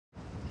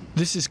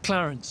This is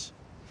Clarence.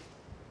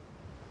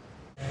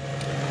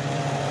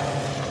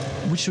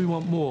 Which do we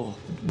want more?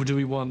 Do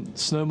we want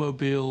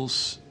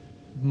snowmobiles,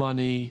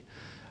 money,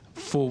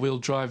 four-wheel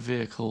drive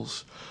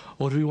vehicles,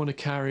 or do we want to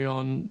carry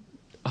on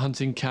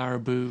hunting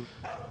caribou?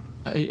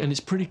 And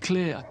it's pretty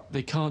clear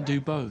they can't do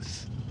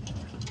both.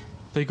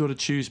 They've got to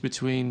choose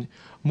between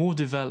more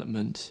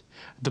development,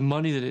 the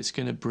money that it's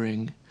going to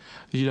bring,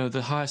 you know,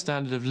 the higher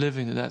standard of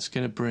living that that's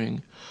going to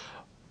bring,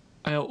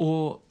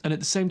 and at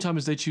the same time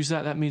as they choose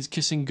that, that means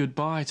kissing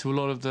goodbye to a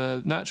lot of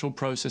the natural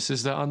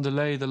processes that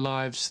underlay the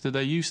lives that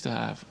they used to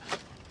have.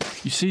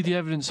 You see the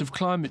evidence of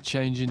climate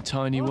change in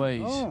tiny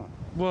ways. Oh,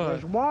 what?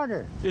 There's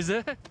water. Is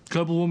there?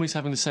 Global warming's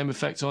having the same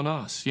effect on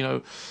us. You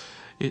know,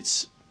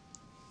 it's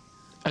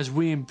as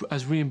we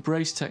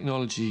embrace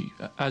technology,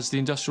 as the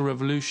Industrial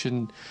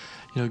Revolution,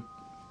 you know,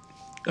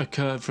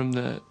 occurred from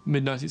the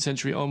mid-19th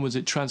century onwards,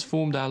 it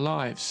transformed our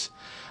lives,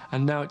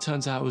 and now it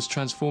turns out it was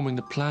transforming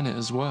the planet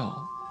as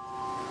well.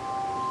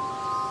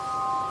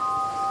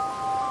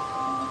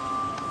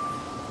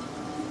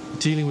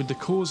 Dealing with the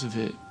cause of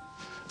it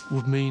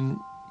would mean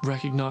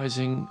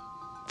recognizing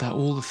that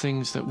all the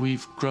things that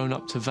we've grown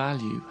up to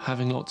value,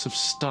 having lots of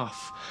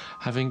stuff,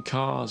 having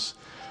cars,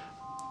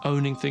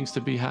 owning things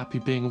to be happy,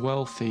 being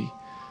wealthy,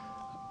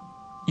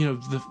 you know,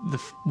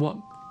 what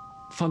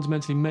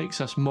fundamentally makes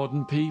us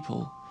modern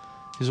people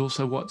is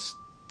also what's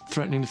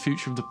threatening the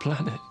future of the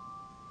planet.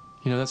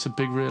 You know, that's a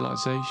big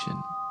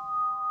realization.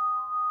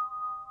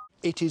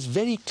 It is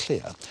very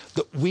clear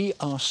that we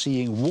are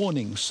seeing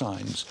warning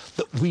signs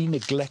that we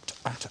neglect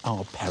at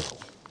our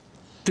peril.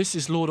 This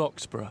is Lord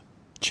Oxborough,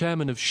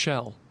 chairman of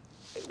Shell.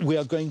 We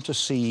are going to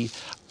see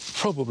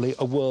probably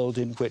a world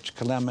in which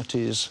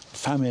calamities,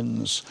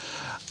 famines,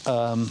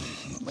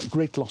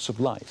 great loss of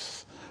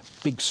life,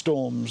 big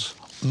storms,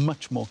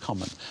 much more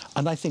common.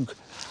 And I think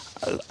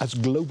as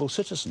global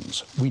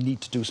citizens, we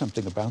need to do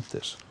something about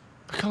this.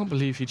 I can't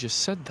believe he just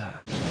said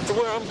that. From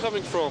where I'm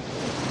coming from,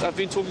 I've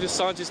been talking to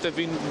scientists, they've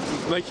been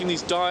making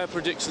these dire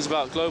predictions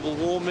about global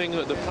warming,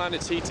 that the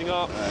planet's heating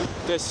up.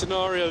 There's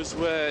scenarios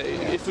where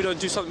if we don't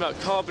do something about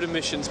carbon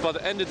emissions, by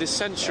the end of this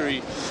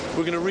century,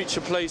 we're going to reach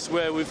a place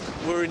where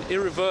we're in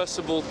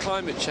irreversible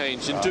climate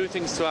change and do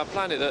things to our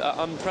planet that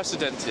are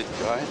unprecedented.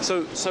 Right.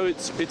 So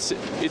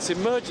it's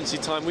emergency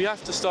time. We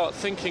have to start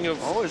thinking of...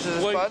 Oh, is it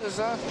as bad as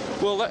that?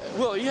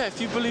 Well, yeah,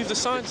 if you believe the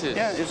scientists.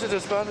 Yeah, is it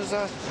as bad as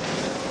that?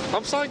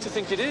 I'm starting to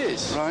think it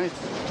is. Right.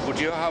 Would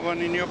you have one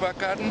in your back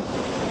garden?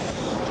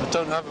 I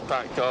don't have a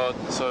back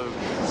garden, so...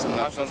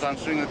 That's not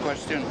answering the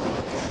question.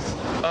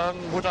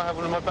 Would I have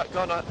one in my back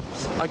garden?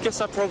 I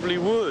guess I probably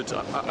would.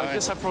 I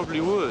guess I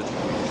probably would.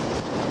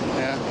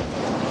 Yeah.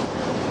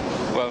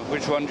 Well,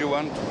 which one do you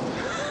want?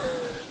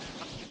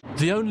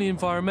 The only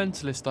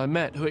environmentalist I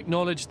met who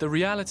acknowledged the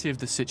reality of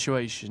the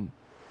situation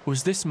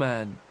was this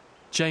man,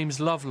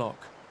 James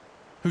Lovelock,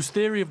 whose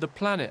theory of the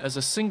planet as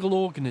a single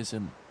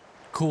organism,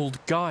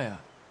 called Gaia,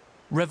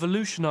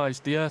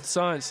 revolutionised the earth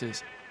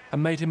sciences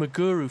and made him a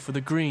guru for the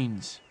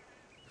Greens.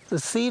 The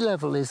sea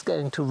level is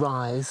going to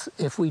rise,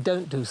 if we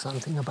don't do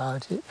something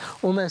about it,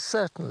 almost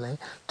certainly,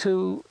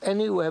 to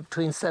anywhere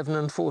between 7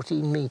 and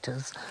 14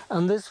 metres,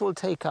 and this will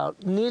take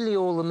out nearly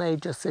all the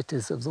major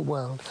cities of the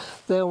world.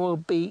 There will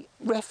be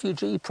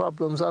refugee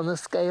problems on a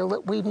scale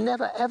that we've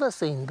never ever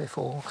seen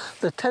before.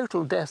 The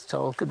total death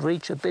toll could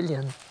reach 1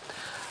 billion.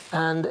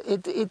 And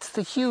it's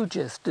the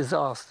hugest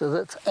disaster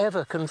that's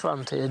ever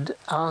confronted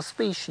our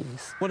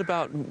species. What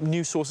about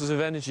new sources of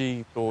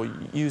energy or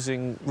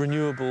using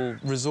renewable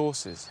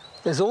resources?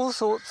 There's all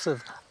sorts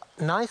of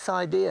nice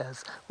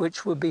ideas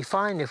which would be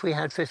fine if we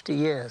had 50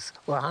 years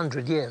or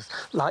 100 years,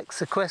 like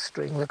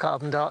sequestering the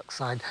carbon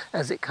dioxide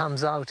as it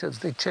comes out of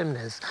the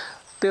chimneys,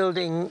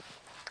 building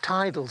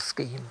tidal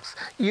schemes,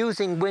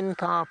 using wind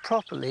power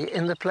properly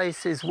in the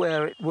places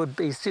where it would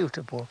be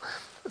suitable.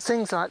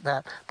 Things like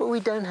that, but we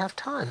don't have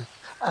time.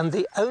 And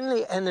the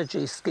only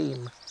energy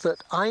scheme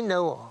that I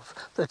know of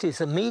that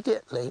is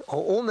immediately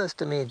or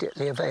almost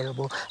immediately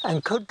available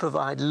and could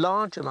provide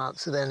large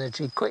amounts of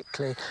energy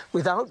quickly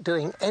without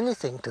doing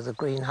anything to the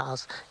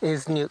greenhouse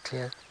is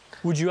nuclear.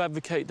 Would you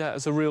advocate that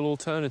as a real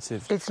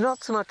alternative? It's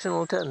not so much an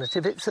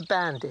alternative, it's a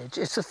bandage,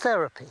 it's a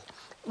therapy.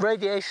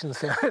 Radiation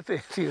therapy,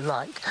 if you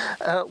like.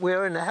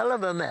 We're in a hell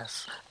of a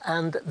mess,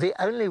 and the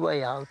only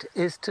way out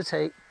is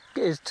to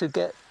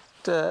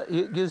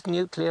use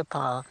nuclear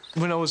power.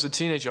 When I was a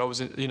teenager, I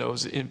was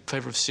in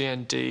favour of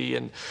CND,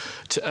 and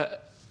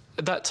at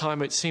that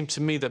time it seemed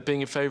to me that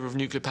being in favour of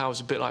nuclear power was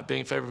a bit like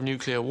being in favour of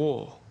nuclear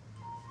war.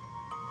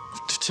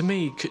 To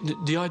me,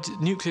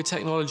 nuclear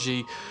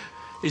technology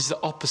is the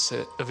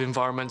opposite of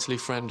environmentally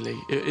friendly.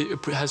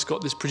 It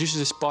produces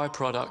this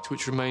byproduct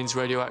which remains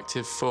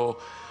radioactive for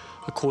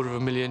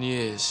 250,000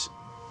 years.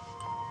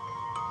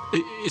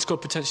 It's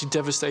got potentially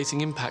devastating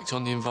impact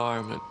on the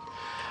environment,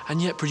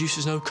 and yet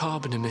produces no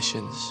carbon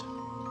emissions.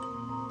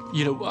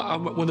 You know,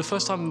 when the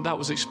first time that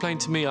was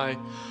explained to me, I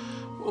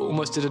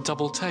almost did a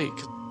double take.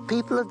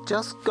 People have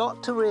just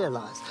got to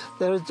realise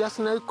there is just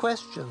no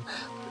question.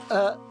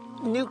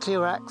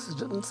 Nuclear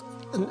accidents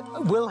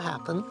will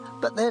happen,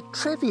 but they're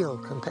trivial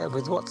compared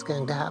with what's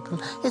going to happen.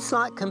 It's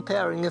like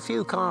comparing a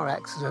few car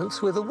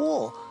accidents with a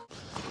war.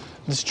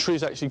 This tree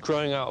is actually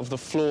growing out of the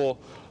floor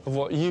of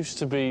what used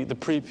to be the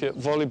Pripyat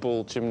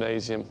volleyball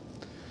gymnasium.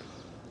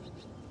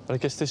 And I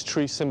guess this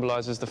tree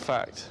symbolises the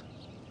fact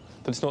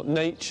that it's not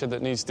nature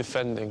that needs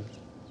defending,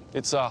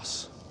 it's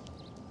us.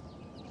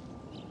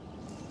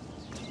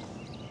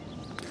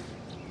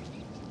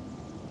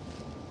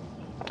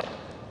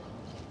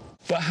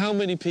 But how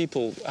many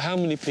people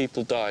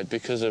died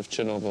because of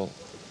Chernobyl?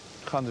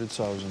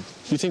 100,000.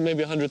 You think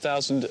maybe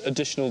 100,000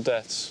 additional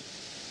deaths?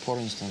 For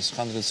instance,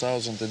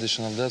 100,000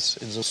 additional deaths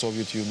in the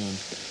Soviet Union.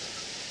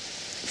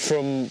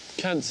 From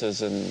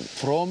cancers and...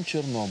 From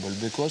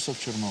Chernobyl, because of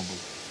Chernobyl.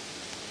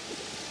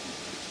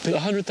 But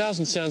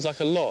 100,000 sounds like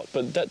a lot,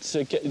 but that's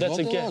a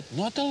guess.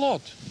 Not a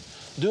lot.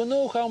 Do you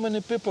know how many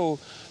people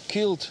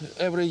killed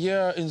every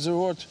year in the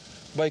world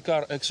by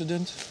car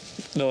accident?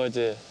 No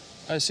idea.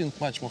 I think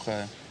much more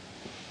higher.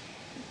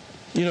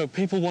 You know,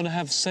 people want to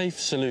have safe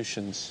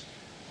solutions.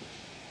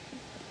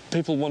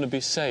 People want to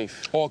be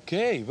safe.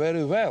 Okay,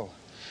 very well.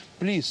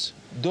 Please,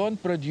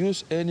 don't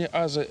produce any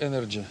other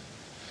energy.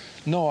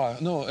 No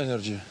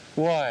energy.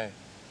 Why?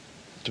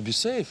 To be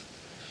safe.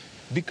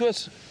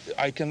 Because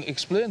I can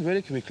explain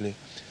very quickly.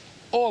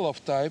 All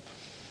of type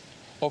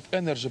of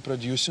energy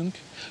producing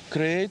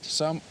create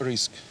some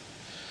risk.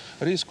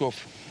 Risk of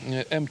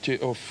empty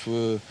of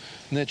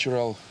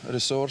natural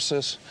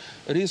resources,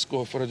 risk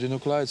of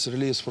radionuclides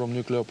released from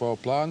nuclear power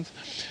plant,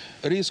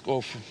 risk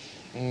of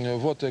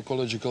water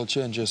ecological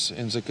changes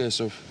in the case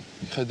of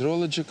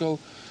hydrological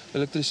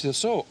electricity.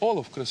 So all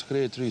of us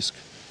create risk.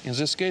 In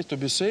this case, to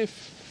be safe,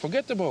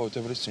 forget about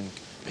everything.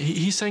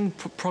 He's saying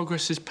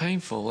progress is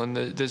painful and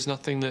there's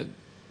nothing that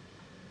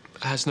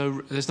has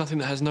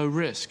no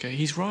risk.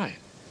 He's right.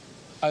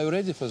 Are you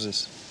ready for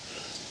this?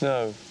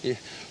 No.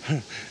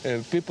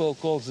 People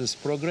call this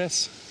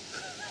progress.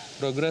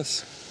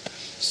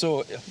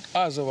 So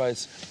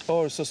otherwise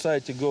our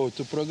society go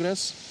to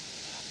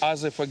progress,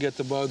 as they forget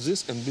about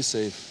this and be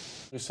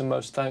safe. It's the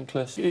most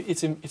thankless.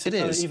 It's a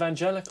kind of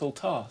evangelical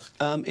task.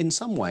 In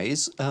some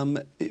ways,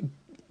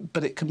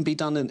 but it can be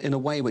done in a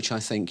way which I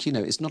think, you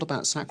know, it's not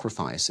about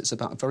sacrifice. It's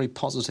about a very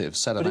positive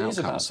set of outcomes. But it is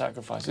about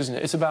sacrifice, isn't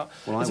it? It's about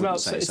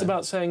it's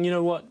about saying, you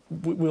know what,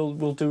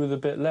 we'll do with a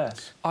bit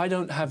less. I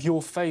don't have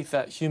your faith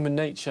that human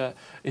nature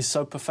is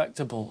so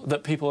perfectible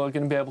that people are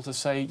going to be able to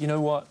say, you know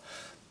what,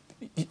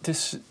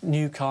 this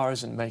new car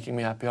isn't making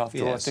me happy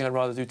after all. I think I'd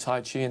rather do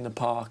Tai Chi in the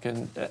park.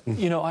 And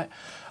you know,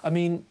 I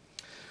mean,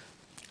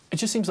 it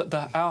just seems like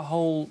our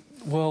whole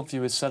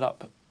worldview is set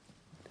up.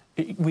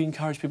 We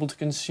encourage people to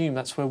consume.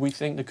 That's where we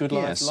think the good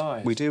life lies.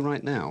 Yes, we do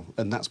right now,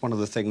 and that's one of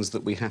the things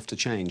that we have to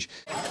change.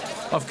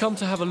 I've come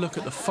to have a look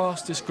at the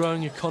fastest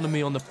growing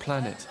economy on the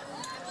planet.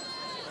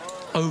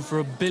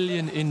 Over 1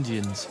 billion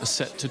Indians are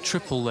set to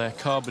triple their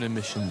carbon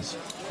emissions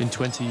in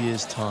 20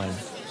 years' time.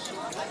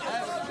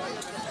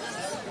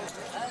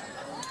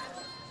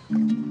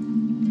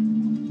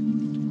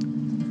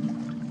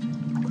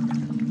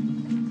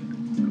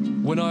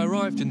 When I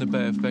arrived in the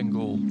Bay of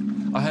Bengal,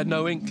 I had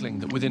no inkling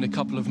that within a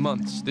couple of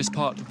months this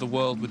part of the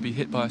world would be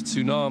hit by a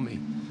tsunami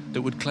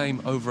that would claim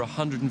over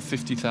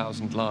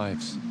 150,000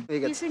 lives.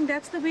 We think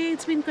that's the way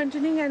it's been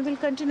continuing and will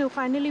continue.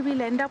 Finally,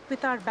 we'll end up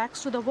with our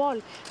backs to the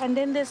wall, and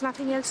then there's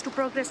nothing else to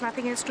progress,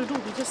 nothing else to do.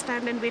 We just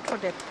stand and wait for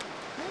death.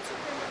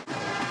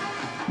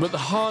 But the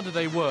harder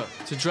they work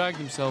to drag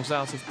themselves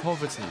out of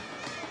poverty,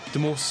 the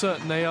more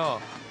certain they are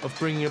of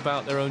bringing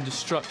about their own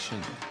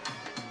destruction.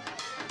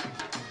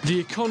 The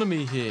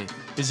economy here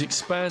is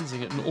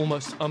expanding at an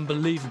almost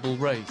unbelievable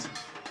rate.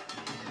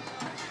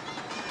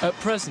 At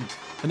present,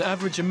 an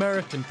average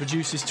American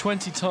produces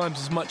 20 times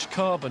as much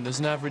carbon as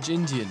an average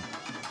Indian.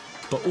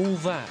 But all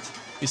that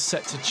is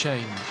set to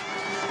change.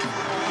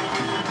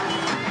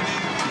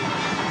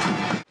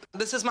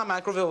 This is my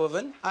microwave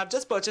oven. I've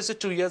just purchased it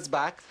 2 years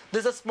back.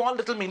 There's a small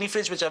little mini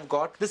fridge which I've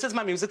got. This is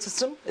my music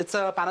system. It's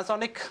a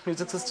Panasonic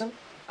music system.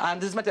 And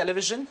this is my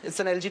television. It's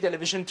an LG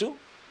television too.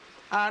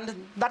 And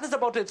that is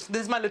about it.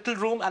 This is my little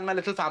room and my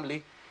little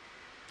family.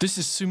 This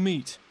is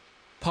Sumit,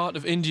 part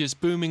of India's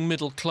booming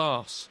middle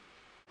class.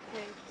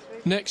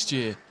 Next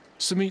year,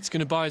 Sumit's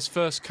going to buy his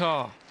first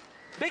car.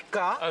 Big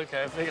car?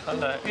 Okay, big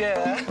Hyundai.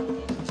 Yeah.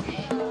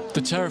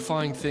 The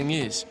terrifying thing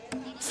is,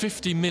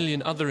 50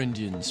 million other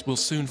Indians will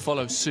soon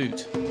follow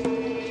suit.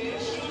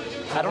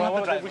 I don't have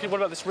to drive. What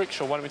about this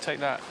rickshaw? Why don't we take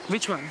that?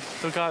 Which one?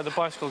 The guy, the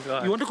bicycle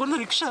guy. You want to go on the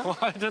rickshaw? Well,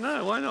 I don't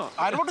know, why not?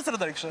 I don't want to sit on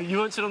the rickshaw. You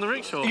won't sit on the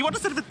rickshaw? You want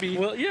to sit with me?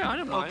 Well, yeah, I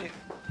don't mind. Okay.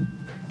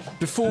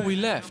 Before we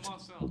left,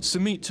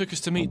 Sumit took us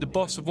to meet the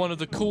boss of one of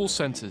the call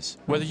centres,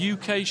 where the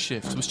UK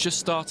shift was just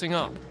starting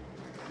up.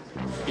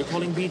 You're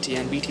calling BT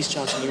and BT's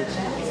charging you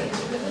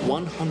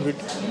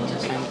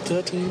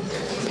 113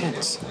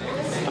 pence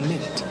a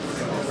minute.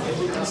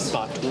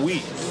 But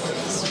we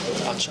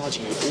are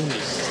charging you only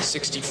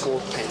 64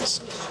 pence.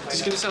 This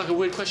is going to sound like a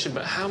weird question,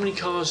 but how many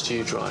cars do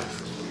you drive?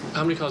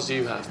 How many cars do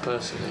you have,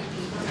 personally?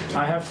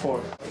 I have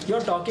 4.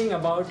 You're talking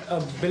about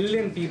 1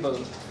 billion people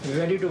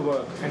ready to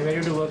work, and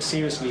ready to work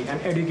seriously,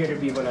 and educated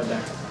people at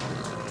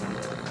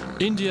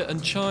that. India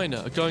and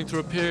China are going through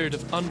a period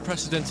of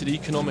unprecedented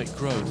economic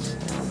growth.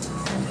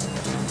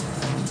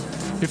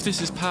 If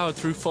this is powered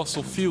through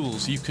fossil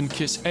fuels, you can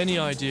kiss any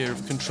idea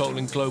of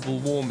controlling global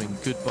warming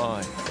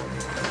goodbye.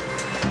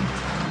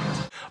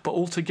 But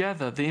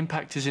altogether, the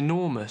impact is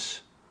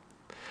enormous.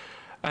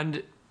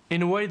 And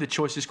in a way, the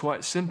choice is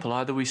quite simple.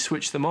 Either we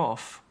switch them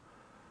off,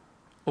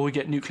 or we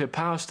get nuclear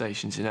power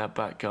stations in our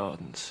back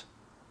gardens.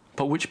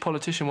 But which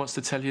politician wants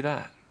to tell you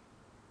that?